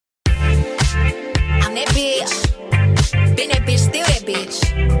that bitch. Been that bitch, still that bitch.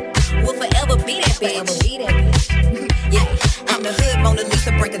 Will forever be that bitch. Yeah, I'm the hood Mona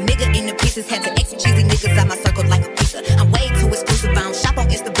Lisa. Break a nigga into pieces. Had to exit cheesy niggas out my circle like a pizza. I'm way too exclusive. I don't shop on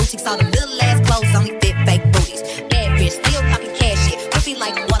Insta boutiques. All the little ass clothes only fit fake booties. Bad bitch, still talking cash shit. Pussy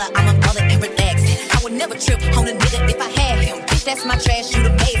like water, I'm a mother and relaxing. I would never trip on a nigga if I had him. Bitch, that's my trash. You the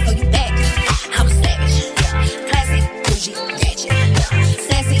maid, so you back. I'm a savage. Yeah. Classy, bougie, ratchet. Yeah.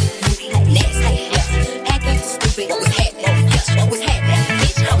 Sassy, moody, nasty. Yeah. Acting stupid. What was happening? Yeah. What was happening?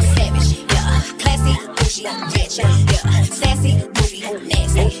 Bitch, I'm a savage. Yeah. Classy, bougie, ratchet. Yeah. Sassy, moody,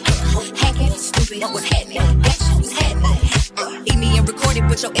 nasty. Yeah. Hacking stupid. What was happening? Bitch, what was happening? Eat me and record it,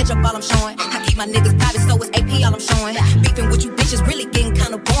 put your edge up all I'm showing. I keep my niggas private, so it's AP all I'm showing. Beefing with you bitches really getting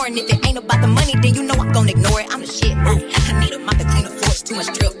kinda boring. If it ain't about the money, then you know I'm gonna ignore it. I'm the shit. I need a mop to clean the floors, too much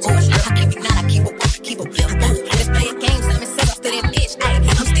drip. I keep it not, I keep a flip. Let's play a game, Simon said I'm still that bitch.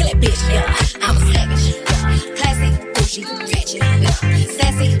 I'm still that bitch, yeah. I'm a savage, yeah. Classy, bougie, ratchet, yeah.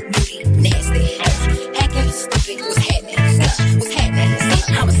 Sassy, moody, nasty, yeah. Hacking, stupid, what's happening? Yeah. What's happening? Bitch,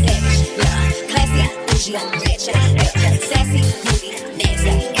 I'm a savage, yeah. Classy, bougie, ratchet, yeah. Sassy, moody,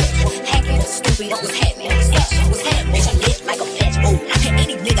 nasty, yeah. Hacking, stupid, what's happening?